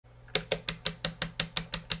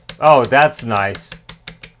Oh, that's nice.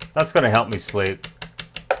 That's gonna help me sleep.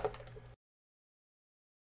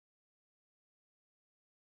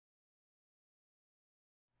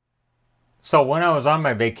 So when I was on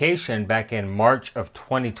my vacation back in March of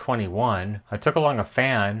 2021, I took along a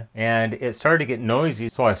fan and it started to get noisy,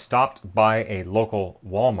 so I stopped by a local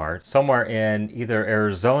Walmart somewhere in either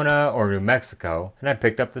Arizona or New Mexico, and I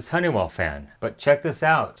picked up this Honeywell fan. But check this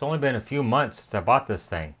out, it's only been a few months since I bought this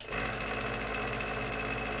thing.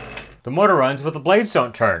 The motor runs, but the blades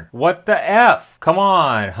don't turn. What the F? Come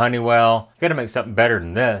on, Honeywell. You gotta make something better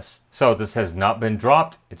than this. So this has not been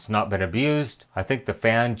dropped. It's not been abused. I think the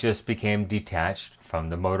fan just became detached from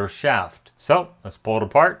the motor shaft. So let's pull it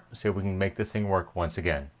apart and see if we can make this thing work once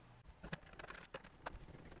again.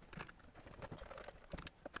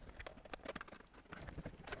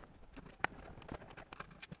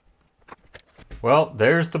 Well,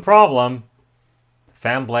 there's the problem. The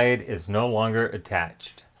fan blade is no longer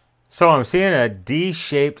attached. So I'm seeing a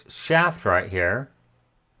D-shaped shaft right here,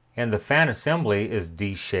 and the fan assembly is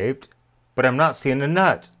D-shaped, but I'm not seeing a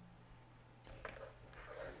nut.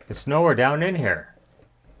 It's nowhere down in here.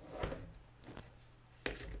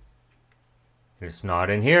 It's not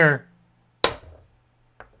in here.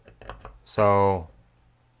 So,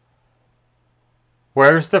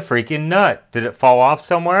 where's the freaking nut? Did it fall off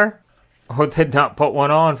somewhere? Oh, it did not put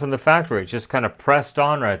one on from the factory. It just kind of pressed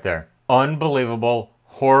on right there. Unbelievable.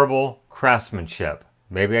 Horrible craftsmanship.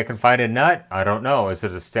 Maybe I can find a nut? I don't know. Is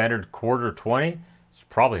it a standard quarter 20? It's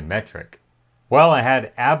probably metric. Well, I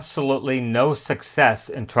had absolutely no success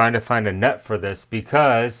in trying to find a nut for this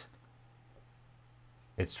because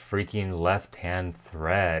it's freaking left-hand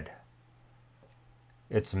thread.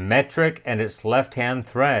 It's metric and it's left-hand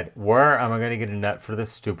thread. Where am I going to get a nut for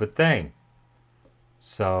this stupid thing?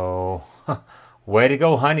 So, way to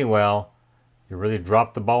go, Honeywell. You really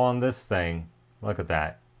dropped the ball on this thing. Look at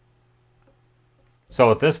that. So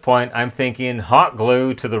at this point, I'm thinking hot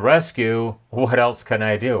glue to the rescue. What else can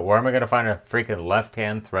I do? Where am I going to find a freaking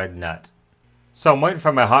left-hand thread nut? So I'm waiting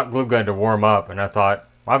for my hot glue gun to warm up, and I thought,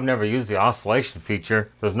 I've never used the oscillation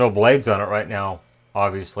feature. There's no blades on it right now,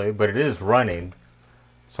 obviously, but it is running.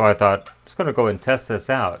 So I thought, I'm just going to go and test this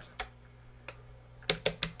out.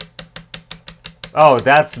 Oh,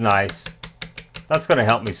 that's nice. That's going to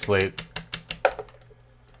help me sleep.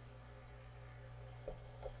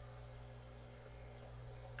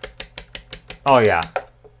 Oh yeah,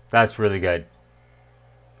 that's really good.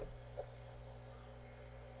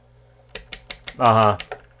 Gonna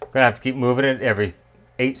have to keep moving it every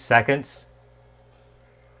 8 seconds.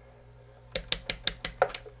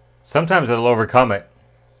 Sometimes it'll overcome it.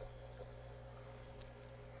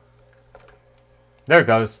 There it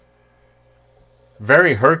goes.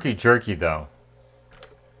 Very herky-jerky though.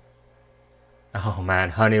 Oh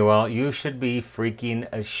man, Honeywell, you should be freaking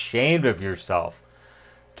ashamed of yourself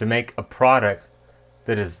to make a product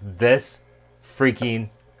that is this freaking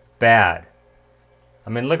bad. I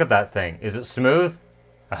mean, look at that thing. Is it smooth?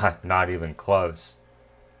 Not even close.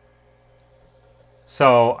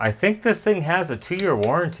 So I think this thing has a 2-year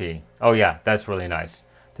warranty. Oh yeah, that's really nice.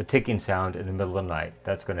 The ticking sound in the middle of the night.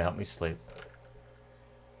 That's going to help me sleep.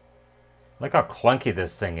 Look how clunky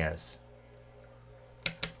this thing is.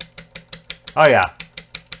 Oh yeah,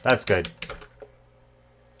 that's good.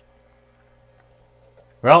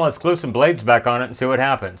 Well, let's glue some blades back on it and see what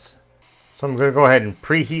happens. So I'm going to go ahead and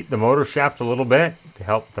preheat the motor shaft a little bit to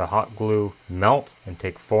help the hot glue melt and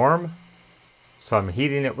take form. So I'm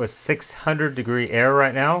heating it with 600-degree air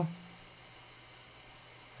right now.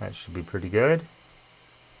 That should be pretty good.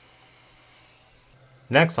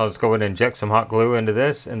 Next, I'll just go ahead and inject some hot glue into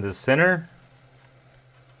this, in the center.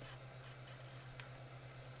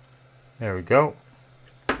 There we go.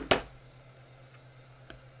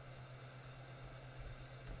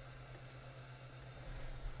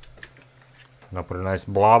 And I'll put a nice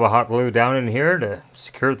blob of hot glue down in here to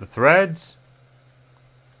secure the threads.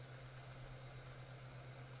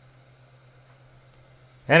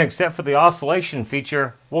 And except for the oscillation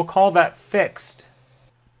feature, we'll call that fixed.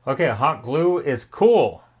 Okay, hot glue is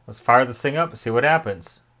cool. Let's fire this thing up and see what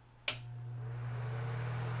happens.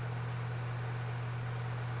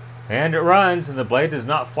 And it runs and the blade does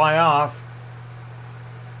not fly off.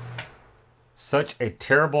 Such a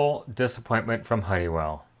terrible disappointment from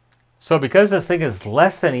Honeywell. So because this thing is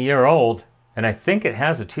less than a year old, and I think it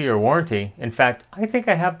has a 2-year warranty, in fact, I think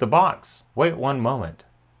I have the box. Wait one moment.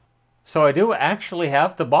 So I do actually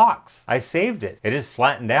have the box. I saved it. It is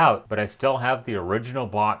flattened out, but I still have the original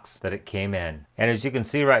box that it came in. And as you can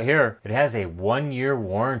see right here, it has a 1-year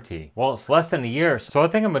warranty. Well, it's less than a year, so I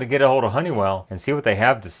think I'm going to get a hold of Honeywell and see what they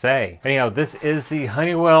have to say. Anyhow, this is the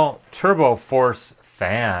Honeywell Turbo Force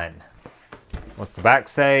fan. What's the back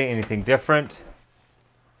say? Anything different?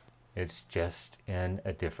 It's just in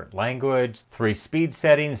a different language. 3 speed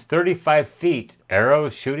settings, 35 feet.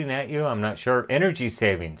 Arrows shooting at you, I'm not sure. Energy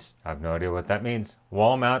savings, I have no idea what that means.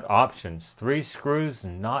 Wall mount options, 3 screws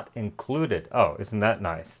not included. Oh, isn't that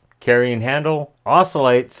nice? Carrying handle,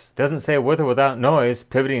 oscillates, doesn't say with or without noise,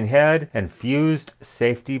 pivoting head, and fused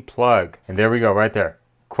safety plug. And there we go, right there.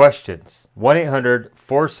 Questions,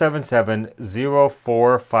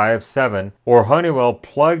 1-800-477-0457 or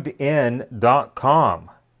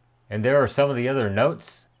HoneywellPluggedIn.com. And there are some of the other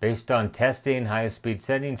notes. Based on testing, highest speed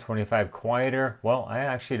setting, 25 quieter. Well, I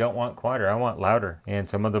actually don't want quieter, I want louder. And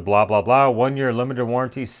some other blah, blah, blah. 1 year limited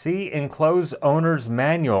warranty. See enclosed owner's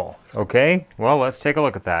manual. Okay, well, let's take a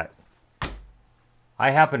look at that.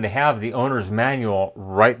 I happen to have the owner's manual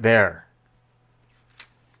right there.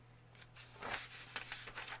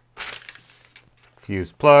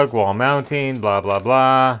 Fuse plug, wall mounting, blah, blah,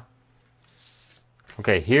 blah.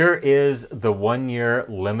 Okay, here is the 1 year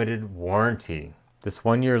limited warranty. This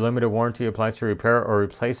 1 year limited warranty applies to repair or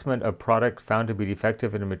replacement of product found to be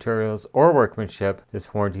defective in materials or workmanship.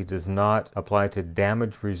 This warranty does not apply to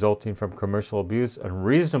damage resulting from commercial abuse,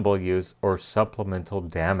 unreasonable use, or supplemental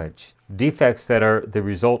damage. Defects that are the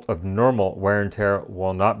result of normal wear and tear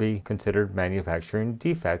will not be considered manufacturing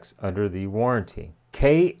defects under the warranty.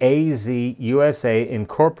 KAZ USA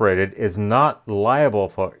Incorporated is not liable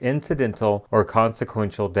for incidental or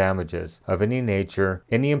consequential damages of any nature.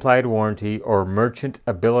 Any implied warranty or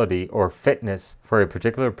merchantability or fitness for a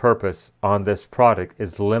particular purpose on this product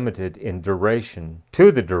is limited in duration to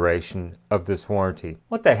the duration of this warranty.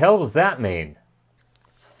 What the hell does that mean?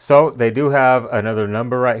 So they do have another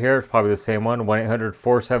number right here. It's probably the same one,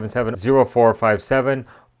 1-800-477-0457,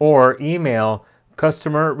 or email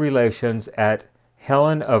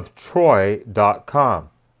customerrelations@helenoftroy.com.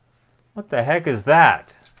 What the heck is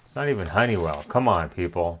that? It's not even Honeywell. Come on,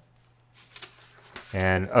 people.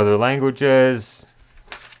 And other languages.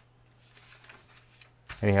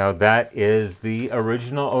 Anyhow, that is the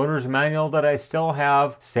original owner's manual that I still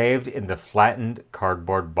have saved in the flattened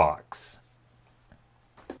cardboard box.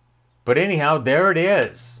 But anyhow, there it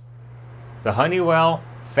is. The Honeywell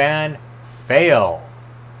Fan FAIL.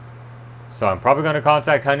 So I'm probably going to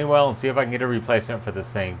contact Honeywell and see if I can get a replacement for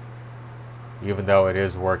this thing, even though it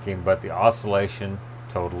is working, but the oscillation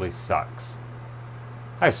totally sucks.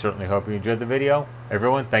 I certainly hope you enjoyed the video.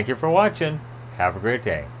 Everyone, thank you for watching. Have a great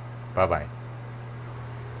day. Bye-bye.